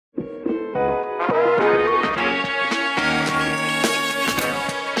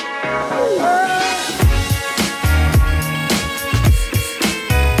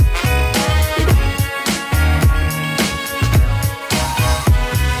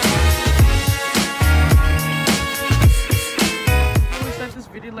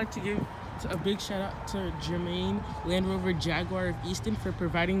big shout out to Germain, Land Rover Jaguar of Easton, for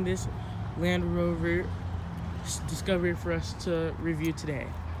providing this Land Rover Discovery for us to review today.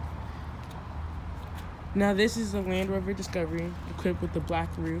 Now this is a Land Rover Discovery equipped with the black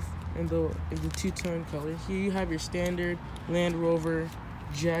roof and the two-tone color. Here you have your standard Land Rover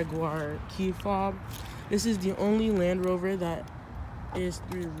Jaguar key fob. This is the only Land Rover that is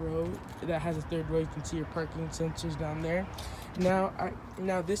that has a third row. You can see your parking sensors down there.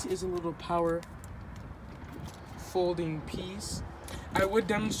 Now this is a little power folding piece. I would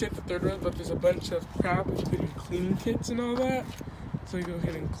demonstrate the third row, but there's a bunch of crap, including cleaning kits and all that. So you go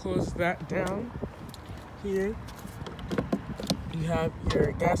ahead and close that down. Here you have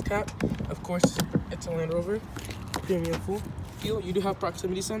your gas cap. Of course, it's a Land Rover premium full feel. You do have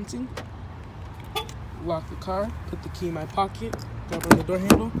proximity sensing. Lock the car, put the key in my pocket, grab on the door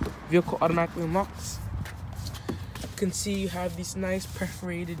handle, vehicle automatically unlocks. You can see you have this nice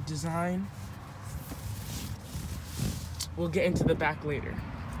perforated design. We'll get into the back later.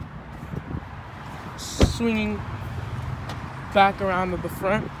 Swinging back around to the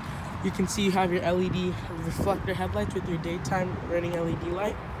front, you can see you have your LED reflector headlights with your daytime running LED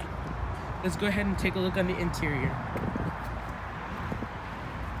light. Let's go ahead and take a look on the interior.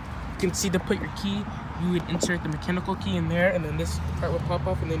 You can see to put your key, you would insert the mechanical key in there, and then this part would pop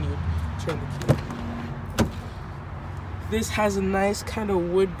off, and then you would turn the key. This has a nice kind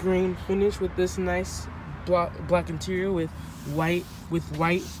of wood grain finish with this nice black interior with white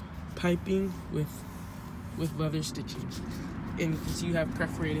piping with leather stitching. And you can see you have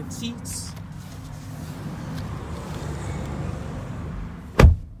perforated seats.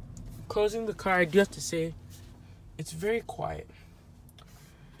 Closing the car, I do have to say, it's very quiet.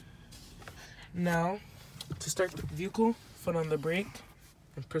 Now, to start the vehicle, foot on the brake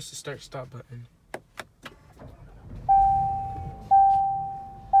and press the start-stop button.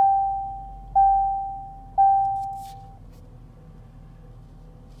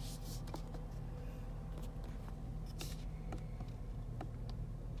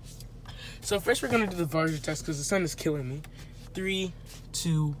 So first we're going to do the visor test because the sun is killing me. 3,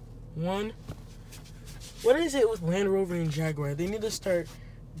 2, 1. What is it with Land Rover and Jaguar? They need to start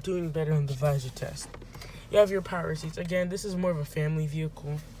doing better on the visor test. You have your power seats. Again, this is more of a family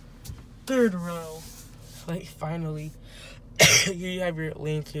vehicle. Third row. Like, finally. Here you have your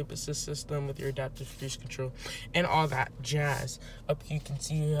lane keep assist system with your adaptive cruise control and all that jazz. Up here you can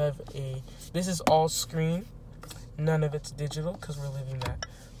see you have this is all screen. None of it's digital because we're living that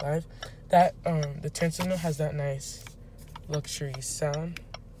live. That the turn signal has that nice luxury sound.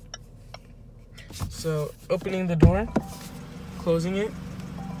 So opening the door, closing it,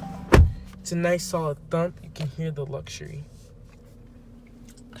 it's a nice solid thump. You can hear the luxury.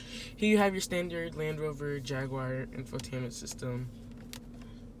 Here you have your standard Land Rover Jaguar infotainment system.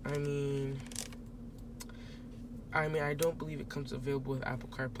 I mean, I don't believe it comes available with Apple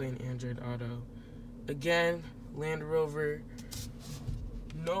CarPlay and Android Auto. Again, Land Rover,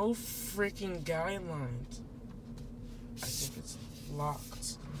 no freaking guidelines. I think it's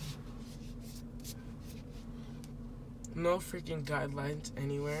locked. No freaking guidelines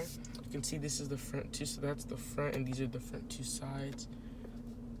anywhere. You can see this is the front two, so that's the front, and these are the front two sides.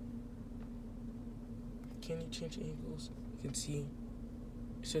 Can you change angles? You can see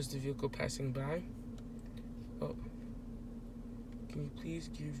it shows the vehicle passing by. Oh, can you please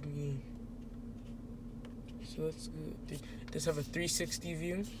give me? So let's go. Does have a 360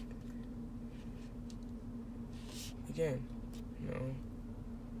 view? Again, no.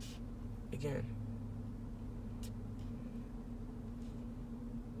 Again.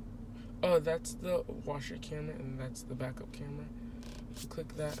 Oh, that's the washer camera, and that's the backup camera. If you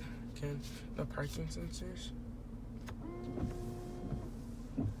click that, again, no parking sensors.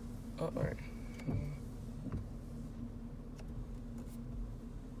 Oh, alright.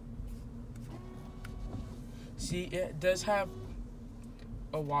 See, it does have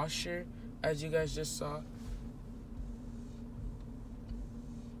a washer, as you guys just saw.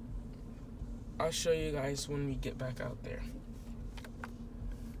 I'll show you guys when we get back out there.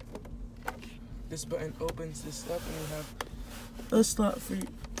 This button opens this up, and you have a slot for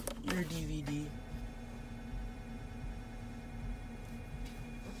your DVD.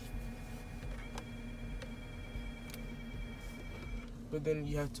 But then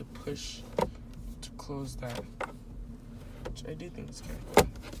you have to push to close that, which I do think is kind of cool.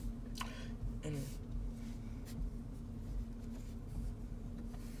 And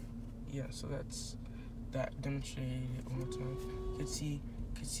yeah, so that's that. Demonstrated it one more time. You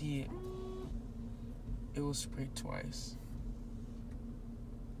can see it. It was sprayed twice.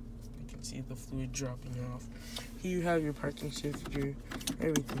 You can see the fluid dropping off. Here you have your parking shift, your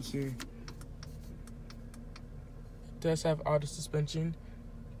everything here. does have auto suspension.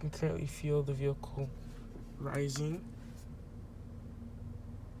 You can currently feel the vehicle rising.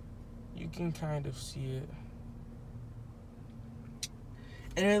 You can kind of see it.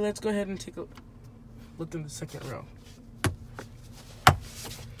 Anyway, let's go ahead and take a look in the second row.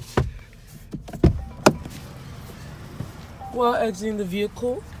 While exiting the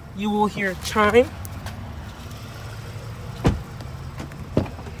vehicle, you will hear a chime.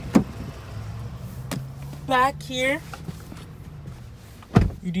 Back here,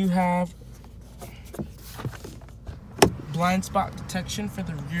 you do have blind spot detection for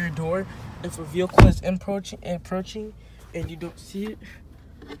the rear door. If a vehicle is approaching and you don't see it,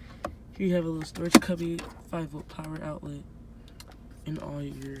 here you have a little storage cubby, 5-volt power outlet, and all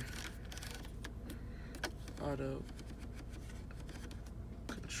your auto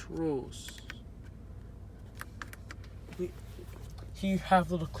controls. Here you have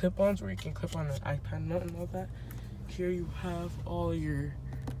little clip-ons where you can clip on an iPad note and all that. Here you have all your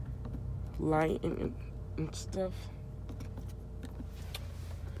lighting and stuff.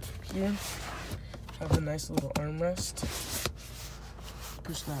 Here, have a nice little armrest.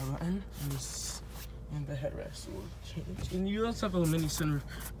 Push that button, and the headrest will change. And you also have a mini sunroof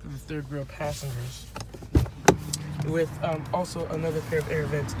for the third row passengers, with also another pair of air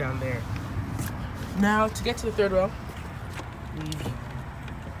vents down there. Now, to get to the third row,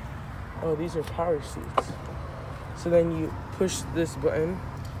 oh, these are power seats. So then you push this button,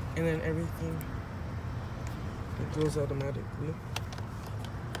 and then everything goes automatically.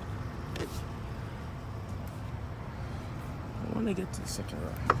 I want to get to the second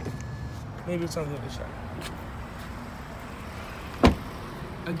row. Maybe it's on the other side.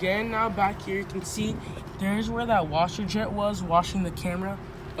 Again, now back here, you can see there's where that washer jet was washing the camera.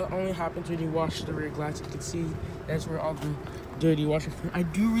 It only happens when you wash the rear glass. You can see that's where all the dirty washer. I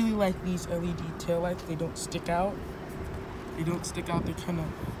do really like these LED taillights. They don't stick out. They don't stick out. They're kind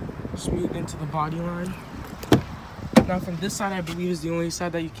of smooth into the body line. Now from this side, I believe is the only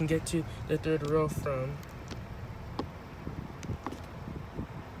side that you can get to the third row from.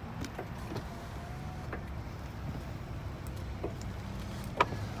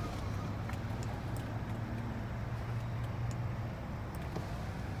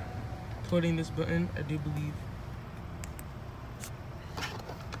 Holding this button, I do believe,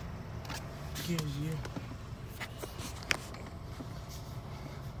 gives you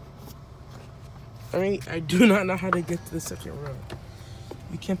I do not know how to get to the second row.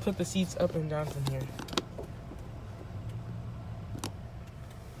 You can put the seats up and down from here.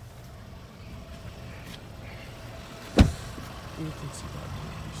 You can see that.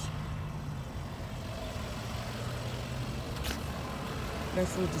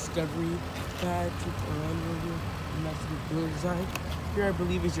 Nice little discovery badge with a Land Rover, and nice little blue design. Here I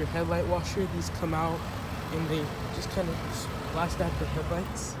believe is your headlight washer. These come out and they just kind of blast out the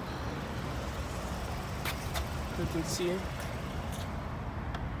headlights. You can see it.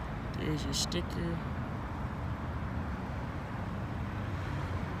 There's your sticker.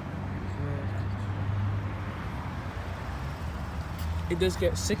 It does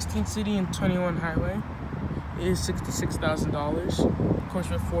get 16 city and 21 highway. It is $66,000. Of course,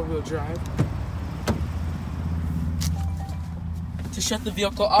 with 4-wheel drive. To shut the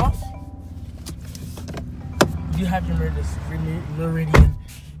vehicle off, you have your Meridian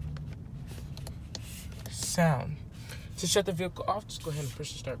sound. To shut the vehicle off, just go ahead and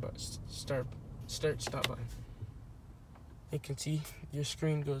push the start button. Stop button. You can see your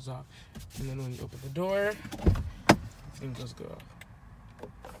screen goes off, and then when you open the door, everything go off.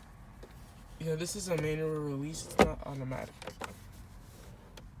 Yeah, this is a manual release. It's not automatic.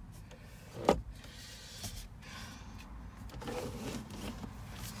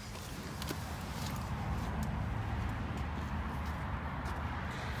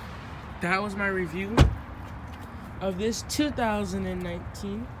 That was my review of this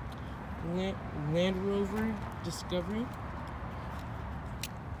 2019 Land Rover Discovery.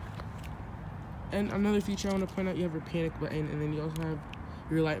 And another feature I want to point out, you have your panic button, and then you also have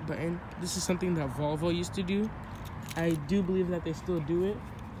your light button. This is something that Volvo used to do. I do believe that they still do it.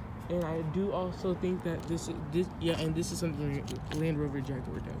 And I do also think that this is something Land Rover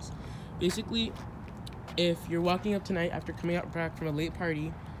Jaguar does. Basically, if you're walking up tonight after coming out back from a late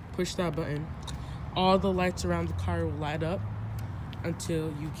party, push that button, all the lights around the car will light up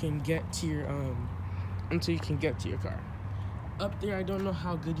until you can get to your car. Up there, I don't know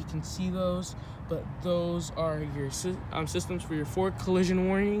how good you can see those, but those are your systems for your forward collision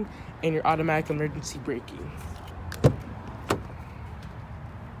warning and your automatic emergency braking.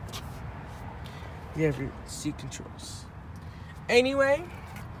 You have your seat controls. Anyway,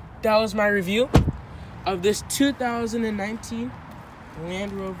 that was my review. of this 2019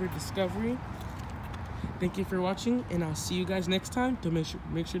 Land Rover Discovery. Thank you for watching, and I'll see you guys next time.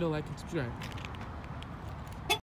 Make sure to like and subscribe.